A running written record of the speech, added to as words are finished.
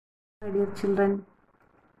My dear children,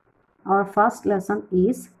 our first lesson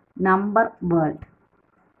is number world.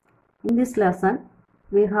 In this lesson,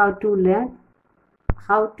 we have to learn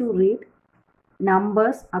how to read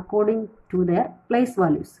numbers according to their place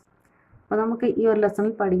values. അപ്പോൾ നമുക്ക് ഈ ഒരു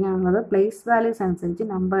ലെസണിൽ പഠിക്കാനുള്ളത് place values അനുസരിച്ച്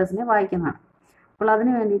നമ്പേഴ്സിനെ വായിക്കുന്നതാണ്. അപ്പോൾ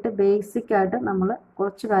അതിന് വേണ്ടിയിട്ട് ബേസിക് ആയിട്ട് നമ്മൾ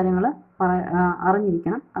കുറച്ച് കാര്യങ്ങൾ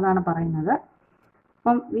അറിഞ്ഞിരിക്കണം. അതാണ് പറയുന്നത്.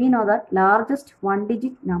 അപ്പം we know that largest 1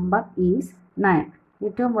 digit number is 9.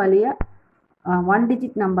 ഏറ്റവും വലിയ 1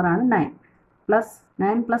 ഡിജിറ്റ് നമ്പറാണ് 9.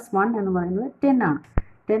 9 + 1 എന്ന് പറയുന്നത് 10 ആണ്.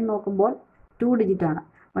 10 നോക്കുമ്പോൾ 2 ഡിജിറ്റ് ആണ്.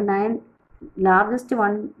 അപ്പോൾ 9 ലാർജസ്റ്റ്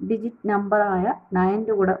 1 ഡിജിറ്റ് നമ്പറായ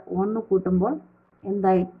 9ൻ്റെ കൂടെ 1 കൂട്ടുമ്പോൾ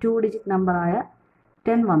എന്തായി 2 ഡിജിറ്റ് നമ്പറായ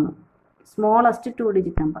 10 വന്നു. Smallest 2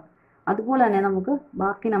 digit number. അതുപോലെ തന്നെ നമുക്ക്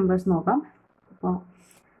ബാക്കി നമ്പേഴ്സ് നോക്കാം. അപ്പോൾ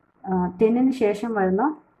 10ന് ശേഷം വരുന്ന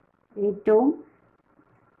ഏറ്റവും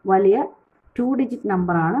വലിയ 2 ഡിജിറ്റ്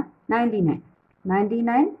നമ്പറാണ് 99.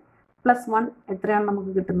 99 + 1 എത്രയാണ്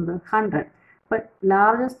നമുക്ക് കിട്ടുന്നത്? 100. അപ്പോൾ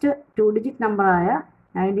ലാർജസ്റ്റ് 2 ഡിജിറ്റ് നമ്പറായ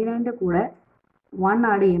 99ൻ്റെ കൂടെ 1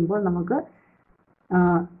 ആഡ് ചെയ്യുമ്പോൾ നമുക്ക്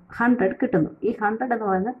 100 കിട്ടുന്നു. ഈ 100 എന്ന്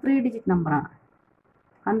പറയുന്നത് 3 ഡിജിറ്റ് നമ്പറാണ്.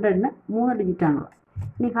 100ന് 3 ഡിജിറ്റാണുള്ളത്.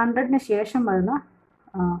 ഇനി 100ന് ശേഷം വരുന്ന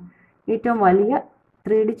ഏറ്റവും വലിയ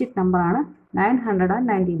 3 ഡിജിറ്റ് നമ്പറാണ്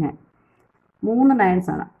 999. 3 9s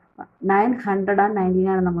ആണ്.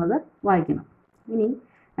 999 നമ്മളത് വായിക്കണം. ഇനി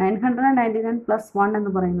 999 + 1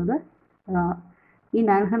 എന്ന് പറയുന്നത് ഈ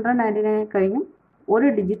 999 കഴിഞ്ഞും 1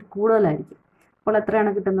 ഡിജിറ്റ് കൂടുതലായിരിക്കും. അപ്പോൾ എത്രയാണ്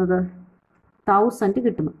കിട്ടുന്നത്? 1000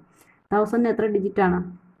 കിട്ടുന്നു. 1000 എത്ര ഡിജിറ്റാണ്?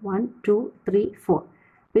 1 2 3 4.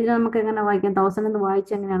 അപ്പോൾ ഇതിനെ നമുക്ക് എങ്ങനെ വായിക്കാം? 1000 എന്ന്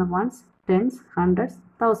വായിച്ച് എങ്ങനെയാണ്? 1s 10s 100s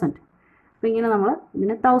 1000. അപ്പോൾ ഇങ്ങനെ നമ്മൾ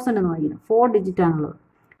ഇതിനെ 1000 എന്ന് വായിക്കണം. 4 ഡിജിറ്റാണുള്ളത്.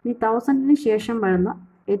 ഇനി 1000ന് ശേഷം വരുന്ന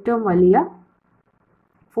ഏറ്റവും വലിയ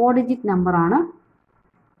 4 ഡിജിറ്റ് നമ്പറാണ്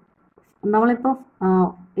നമ്മളിപ്പോൾ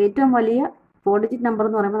ഏറ്റവും വലിയ 4 ഡിജിറ്റ് നമ്പർ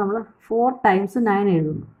എന്ന് പറയുമ്പോൾ നമ്മൾ 4 ടൈംസ് 9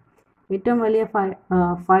 എഴുതുന്നു. ഏറ്റവും വലിയ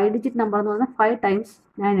 5 ഡിജിറ്റ് നമ്പർ എന്ന് പറഞ്ഞാൽ 5 ടൈംസ്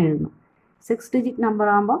 9 എഴുതുന്നു. 6 ഡിജിറ്റ് നമ്പർ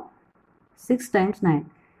ആകുമ്പോൾ 6 ടൈംസ് 9.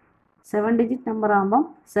 7 ഡിജിറ്റ് നമ്പർ ആകുമ്പോൾ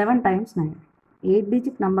 7 ടൈംസ് 9. 8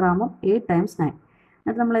 ഡിജിറ്റ് നമ്പർ ആകുമ്പോൾ 8 ടൈംസ് 9.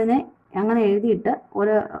 എന്നിട്ട് നമ്മളിതിനെ അങ്ങനെ എഴുതിയിട്ട്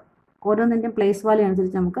ഓരോന്നിൻ്റെയും പ്ലേസ് വാല്യൂ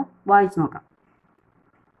അനുസരിച്ച് നമുക്ക് വായിച്ച് നോക്കാം.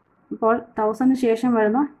 ഇപ്പോൾ 1000ന് ശേഷം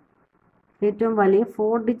വരുന്ന ഏറ്റവും വലിയ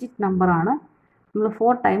 4 ഡിജിറ്റ് നമ്പറാണ്. നമ്മൾ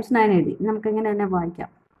 4 ടൈംസ് 9 എഴുതി. നമുക്ക് എങ്ങനെ തന്നെ വായിക്കാം?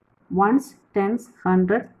 1s 10s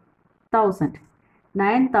 100 1000.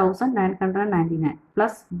 9999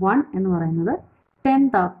 + 1 എന്ന് പറയുന്നത്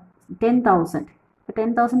 10,000. അപ്പോൾ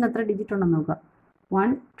 10,000 എത്ര ഡിജിറ്റ് ഉണ്ടെന്ന് നോക്കുക.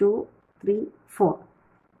 1 2 3 4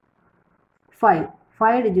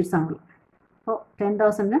 5 ഡിജിറ്റ്സ് ആണല്ലോ. അപ്പോൾ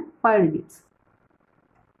 10,000ന് 5 ഡിജിറ്റ്സ്.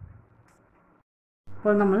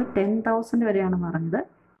 അപ്പോൾ നമ്മൾ 10,000 വരെയാണ് പറഞ്ഞത്.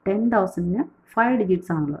 10,000ന് 5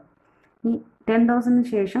 ഡിജിറ്റ്സ് ആണുള്ളത്. ഈ 10,000ന്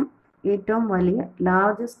ശേഷം ഏറ്റവും വലിയ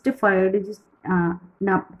ലാർജസ്റ്റ് 5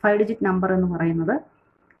 ഡിജിറ്റ് നമ്പർ എന്ന് പറയുന്നത്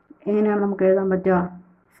എങ്ങനെയാണ് നമുക്ക് എഴുതാൻ പറ്റുക?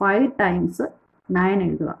 5 ടൈംസ് 9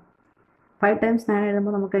 എഴുതുക. 5 ടൈംസ് 9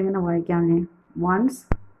 എഴുതുമ്പോൾ നമുക്ക് എങ്ങനെ വായിക്കാം? 1s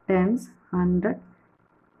 10s 100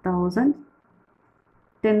 1000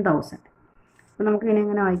 10,000. അപ്പോൾ നമുക്ക് ഇനി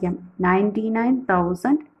എങ്ങനെ വായിക്കാം?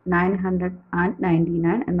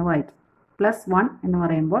 99,999 എന്ന് വായിക്കും. +1 എന്ന്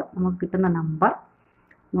പറയുമ്പോൾ നമുക്ക് കിട്ടുന്ന നമ്പർ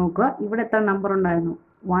നോക്കുക. ഇവിടെ എത്ര നമ്പർ ഉണ്ടായിരുന്നു?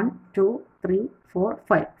 1 2 3 4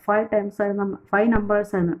 5. 5 ടൈംസ് ആയിരുന്നു, 5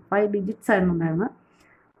 നമ്പേഴ്സ് ആയിരുന്നു, 5 ഡിജിറ്റ്സ് ആയിരുന്നു ഉണ്ടായിരുന്നത്.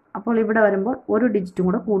 അപ്പോൾ ഇവിടെ വരുമ്പോൾ 1 ഡിജിറ്റും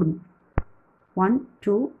കൂടെ കൂടുന്നു. 1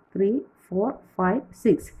 2 3 4 5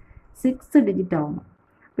 6 ഡിജിറ്റ് ആവുന്നു.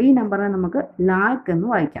 അപ്പോൾ ഈ നമ്പറിനെ നമുക്ക് ലാക്ക് എന്ന്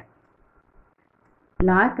വായിക്കാം.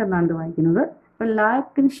 ലാക്ക് എന്നാണ് ഇത് വായിക്കുന്നത്. അപ്പോൾ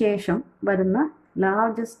ലാക്കിന് ശേഷം വരുന്ന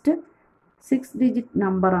ലാർജസ്റ്റ് 6 ഡിജിറ്റ്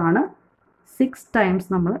നമ്പറാണ് 6 ടൈംസ്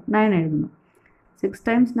നമ്മൾ 9 എഴുതുന്നു. 6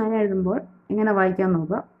 ടൈംസ് 9 എഴുതുമ്പോൾ എങ്ങനെ വായിക്കാൻ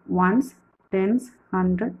നോക്കുക? 1s 10s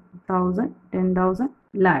 100 1000 10,000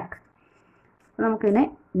 lakh. അപ്പോൾ നമുക്കിതിനെ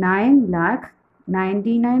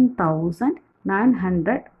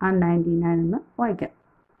 9,99,999 എന്ന് വായിക്കാം.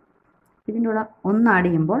 ഇതിൻ്റെ കൂടെ 1 ആഡ്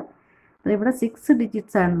ചെയ്യുമ്പോൾ ഇവിടെ 6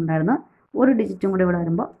 ഡിജിറ്റ്സ് ആയിരുന്നു ഉണ്ടായിരുന്നത്. 1 ഡിജിറ്റും കൂടി ഇവിടെ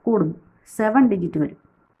വരുമ്പോൾ കൂടുന്നു. 7 ഡിജിറ്റ് വരും.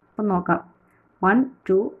 അപ്പം നോക്കാം. 1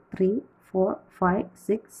 2 3 4 5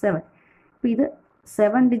 6 7. അപ്പോൾ ഇത്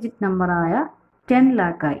 7 ഡിജിറ്റ് നമ്പറായ 10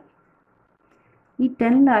 ലാക്കായി. ഈ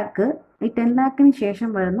 10 ലാക്കിന് ശേഷം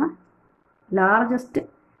വരുന്ന ലാർജസ്റ്റ്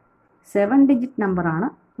 7 ഡിജിറ്റ് നമ്പറാണ്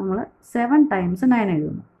നമ്മൾ 7 ടൈംസ് 9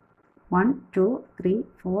 എഴുതുന്നു. 1 2 3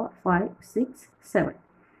 4 5 6 7.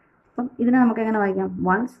 അപ്പം ഇതിനെ നമുക്ക് എങ്ങനെ വായിക്കാം?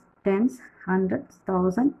 1s 10s 100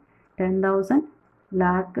 1000 10,000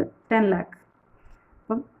 lakh 10 lakh.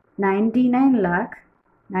 അപ്പം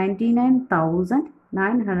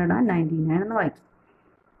 99,99,999 എന്ന് വായിക്കും.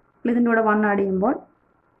 അപ്പോൾ ഇതിൻ്റെ കൂടെ 1 ആഡ് ചെയ്യുമ്പോൾ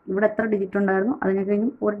ഇവിടെ എത്ര ഡിജിറ്റ് ഉണ്ടായിരുന്നു അതിനെ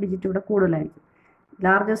കഴിഞ്ഞും 1 ഡിജിറ്റ് ഇവിടെ കൂടുതലായിരിക്കും.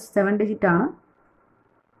 ലാർജസ്റ്റ് 7 ഡിജിറ്റ് ആണ്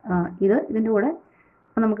ഇതിൻ്റെ കൂടെ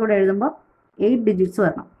അപ്പോൾ നമുക്കിവിടെ എഴുതുമ്പോൾ 8 ഡിജിറ്റ്സ്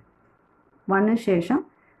വരണം. 1ന് ശേഷം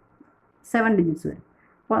 7 ഡിജിറ്റ്സ് വരും.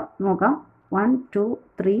 അപ്പോൾ നോക്കാം 1 2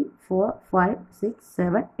 3 4 5 6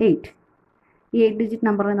 7 8. ഈ 8 ഡിജിറ്റ്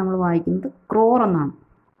നമ്പറിനെ നമ്മൾ വായിക്കുന്നത് ക്രോർ എന്നാണ്.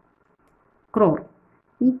 ക്രോർ.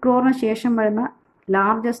 ഈ ക്രോറിന് ശേഷം വരുന്ന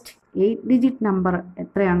ലാർജസ്റ്റ് 8 ഡിജിറ്റ് നമ്പർ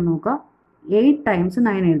എത്രയാണെന്ന് നോക്കുക. 8 ടൈംസ്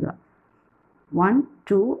 9 എഴുതുക. 1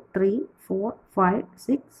 2 3 4 5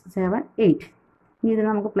 6 7 8. ഇനി ഇതിന്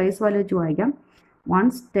നമുക്ക് പ്ലേസ് വാല്യൂ വെച്ച് വായിക്കാം.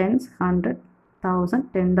 1s 10s 100 1000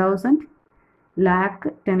 10,000 lakh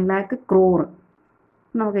 10 lakh crore.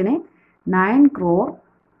 നമുക്കിനി 9 crore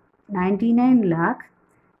 99 lakh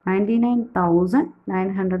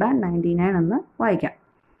 99,999 എന്ന് വായിക്കാം.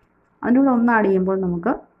 അതിൻ്റെ കൂടെ ഒന്ന് ആഡ് ചെയ്യുമ്പോൾ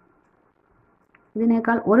നമുക്ക്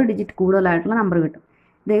ഇതിനേക്കാൾ ഒരു ഡിജിറ്റ് കൂടുതലായിട്ടുള്ള നമ്പർ കിട്ടും.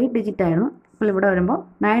 ഇത് 8 ഡിജിറ്റ് ആയിരുന്നു. ഇപ്പോൾ ഇവിടെ വരുമ്പോൾ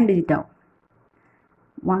 9 ഡിജിറ്റ് ആവും.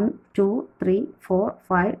 1 2 3 4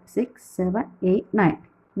 5 6 7 8 9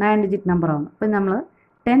 9 ഡിജിറ്റ് നമ്പർ ആവുന്നു. അപ്പോൾ നമ്മൾ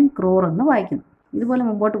 10 crore എന്ന് വായിക്കുന്നു. ഇതുപോലെ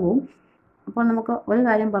മുമ്പോട്ട് പോകും. അപ്പോൾ നമുക്ക് ഒരു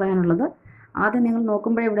കാര്യം പറയാനുള്ളത്, ആദ്യം നിങ്ങൾ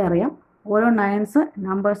നോക്കുമ്പോഴേ ഇവിടെ അറിയാം ഓരോ 9s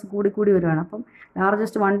നമ്പേഴ്സ് കൂടി വരുവാണ്. അപ്പം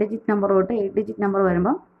ലാർജസ്റ്റ് 1 ഡിജിറ്റ് നമ്പർ തൊട്ട് 8 ഡിജിറ്റ് നമ്പർ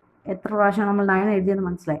വരുമ്പോൾ എത്ര പ്രാവശ്യം നമ്മൾ 9 എഴുതിയെന്ന്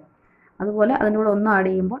മനസ്സിലായി. അതുപോലെ അതിൻ്റെ കൂടെ ഒന്ന് ആഡ്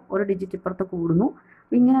ചെയ്യുമ്പോൾ ഒരു ഡിജിറ്റ് ഇപ്പുറത്ത് കൂടുന്നു.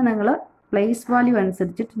 ഇങ്ങനെ നിങ്ങൾ പ്ലേസ് വാല്യൂ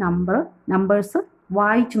അനുസരിച്ചിട്ട് നമ്പേഴ്സ്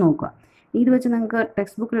വായിച്ച് നോക്കുക. ഇത് വെച്ച് നിങ്ങൾക്ക്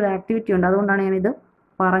ടെക്സ്റ്റ് ബുക്കിൽ ഒരു ആക്ടിവിറ്റി ഉണ്ട്, അതുകൊണ്ടാണ് ഞാനിത്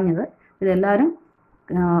പറഞ്ഞത്. ഇതെല്ലാവരും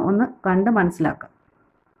ഒന്ന് കണ്ട് മനസ്സിലാക്കുക.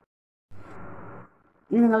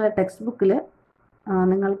 ഇനി നിങ്ങളുടെ ടെക്സ്റ്റ് ബുക്കിൽ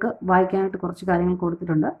നിങ്ങൾക്ക് വായിക്കാനായിട്ട് കുറച്ച് കാര്യങ്ങൾ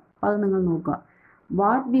കൊടുത്തിട്ടുണ്ട്. അപ്പോൾ അത് നിങ്ങൾ നോക്കുക.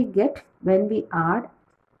 What we get when we add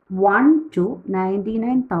 1 to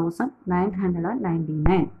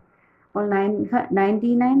 99,999. അപ്പോൾ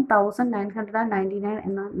 99,999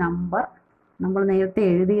 എന്ന നമ്പർ നമ്മൾ നേരത്തെ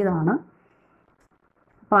എഴുതിയതാണ്.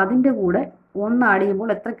 അപ്പോൾ അതിൻ്റെ കൂടെ ഒന്ന് ആഡ് ചെയ്യുമ്പോൾ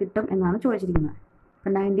എത്ര കിട്ടും എന്നാണ് ചോദിച്ചിരിക്കുന്നത്.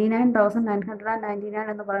 അപ്പോൾ 99,999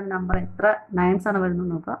 എന്ന് പറയുന്ന നമ്പർ എത്ര 9s ആണ് വരുന്നത്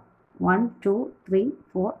നോക്കുക. 1 2 3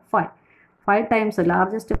 4 5 ടൈംസ്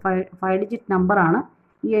ലാർജസ്റ്റ് 5 ഡിജിറ്റ് നമ്പറാണ്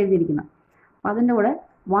ഈ എഴുതിയിരിക്കുന്നത്. അപ്പോൾ അതിൻ്റെ കൂടെ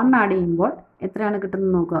 1 ആഡ് ചെയ്യുമ്പോൾ എത്രയാണ്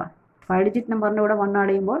കിട്ടുന്നത് നോക്കുക. 5 ഡിജിറ്റ് നമ്പറിൻ്റെ കൂടെ 1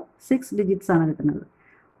 ആഡ് ചെയ്യുമ്പോൾ 6 ഡിജിറ്റ്സ് ആണ് കിട്ടുന്നത്.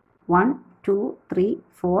 1 2 3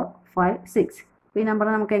 4 5 6. ഈ നമ്പർ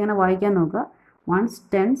നമുക്ക് എങ്ങനെ വായിക്കാൻ നോക്കുക. 1s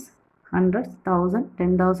 10s 100s 1000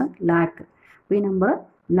 10,000 lakh. ഈ നമ്പർ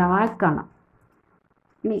ലാക്ക് ആണ്.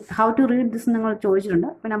 ഇനി ഹൗ ടു റീഡ് ദിസ് നിങ്ങൾ ചോദിച്ചിട്ടുണ്ട്.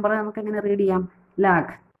 അപ്പോൾ നമ്പർ നമുക്ക് എങ്ങനെ റീഡ് ചെയ്യാം.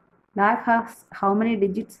 Lakh has how many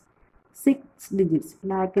digits? 6 digits.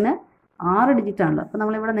 ലാക്കിന് 6 digit ആണല്ലോ. അപ്പോൾ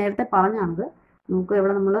നമ്മളിവിടെ നേരത്തെ പറഞ്ഞാണത്. നമുക്ക്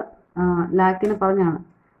ഇവിടെ നമ്മൾ ലാക്കിന് പറഞ്ഞാണ്.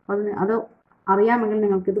 അത് അറിയാമെങ്കിൽ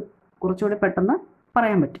നിങ്ങൾക്കിത് കുറച്ചുകൂടി പെട്ടെന്ന്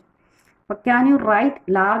പറയാൻ പറ്റും. അപ്പോൾ can you right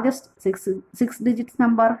largest 6 digits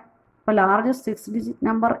number? അപ്പോൾ ലാർജസ്റ്റ് 6 ഡിജിറ്റ്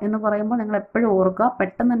നമ്പർ എന്ന് പറയുമ്പോൾ നിങ്ങൾ എപ്പോഴും ഓർക്കുക,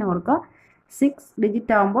 പെട്ടെന്ന് തന്നെ ഓർക്കുക. 6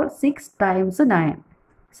 ഡിജിറ്റ് ആകുമ്പോൾ 6 ടൈംസ് 9.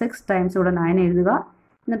 6 ടൈംസ് ഇവിടെ 9 എഴുതുക.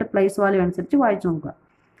 എന്നിട്ട് പ്ലേസ് വാല്യൂ അനുസരിച്ച് വായിച്ചു നോക്കുക.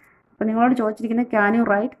 അപ്പോൾ നിങ്ങളോട് ചോദിച്ചിരിക്കുന്നത് can you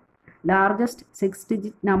right largest 6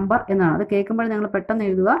 digit number എന്നാണ്. അത് കേൾക്കുമ്പോൾ നിങ്ങൾ പെട്ടെന്ന്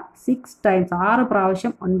എഴുതുക. 6 ടൈംസ് 6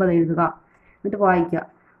 പ്രാവശ്യം 9 എഴുതുക. എന്നിട്ട് വായിക്കുക.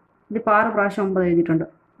 ഇതിപ്പോൾ 6 പ്രാവശ്യം 9 എഴുതിയിട്ടുണ്ട്.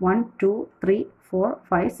 1 2 3 4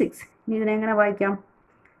 5 6. ഇനി ഇതിനെങ്ങനെ വായിക്കാം.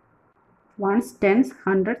 1s 10s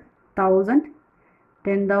 100 1000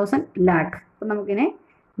 10,000 lakh. അപ്പോൾ നമുക്കിനെ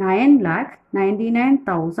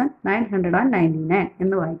 9,99,999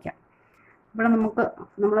 എന്ന് വായിക്കാം. ഇവിടെ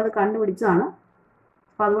നമ്മളത് കണ്ടുപിടിച്ചതാണ്.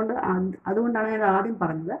 അപ്പോൾ അതുകൊണ്ടാണ് ഞാൻ ആദ്യം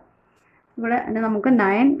പറഞ്ഞത്. ഇവിടെ നമുക്ക്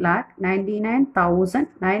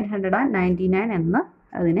 9,99,999 എന്ന്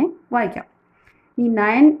അതിനെ വായിക്കാം. ഈ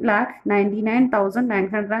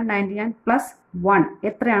 9,99,999 പ്ലസ് 1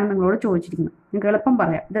 എത്രയാണ് നിങ്ങളോട് ചോദിച്ചിരിക്കുന്നത്. നിങ്ങൾക്ക് എളുപ്പം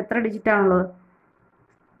പറയാം. ഇത് എത്ര ഡിജിറ്റ് ആണുള്ളത്?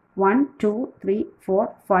 1 2 3 4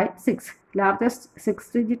 5 6. ലാർജസ്റ്റ് 6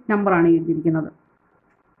 ഡിജിറ്റ് നമ്പറാണ് എഴുതിയിരിക്കുന്നത്.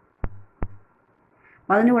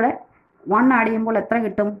 അപ്പോൾ അതിൻ്റെ കൂടെ 1 ആഡ് ചെയ്യുമ്പോൾ എത്ര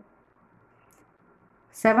കിട്ടും?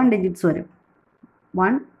 7 ഡിജിറ്റ്സ് വരും.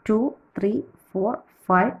 1 2 3 4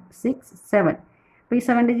 5 6 7. അപ്പോൾ ഈ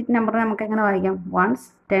 7 ഡിജിറ്റ് നമ്പറിനെ നമുക്ക് എങ്ങനെ വായിക്കാം? 1s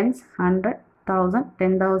 10s 100 1000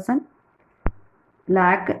 10,000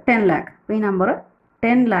 lakh 10 lakh. അപ്പോൾ ഈ നമ്പർ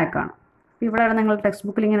 10 lakh ആണ്. ഇവിടെ നിങ്ങൾ ടെക്സ്റ്റ്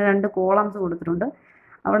ബുക്കിൽ ഇങ്ങനെ 2 കോളംസ് കൊടുത്തിട്ടുണ്ട്.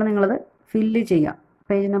 അവിടെ നിങ്ങളത് ഫില്ല് ചെയ്യുക.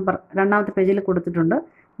 പേജ് നമ്പർ 2ാമത്തെ പേജിൽ കൊടുത്തിട്ടുണ്ട്.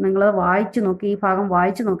 നിങ്ങളത് വായിച്ച് നോക്കി, ഈ ഭാഗം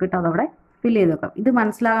വായിച്ച് നോക്കിയിട്ട് അതവിടെ ഫില്ല് ചെയ്ത് വെക്കാം. ഇത്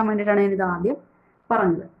മനസ്സിലാകാൻ വേണ്ടിയിട്ടാണ് ഞാനിത് ആദ്യം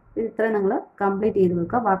പറഞ്ഞത്. ഇത് ഇത്രയും നിങ്ങൾ കംപ്ലീറ്റ് ചെയ്ത്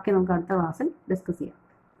വെക്കുക. ബാക്കി നമുക്ക് അടുത്ത ക്ലാസ്സിൽ ഡിസ്കസ് ചെയ്യാം.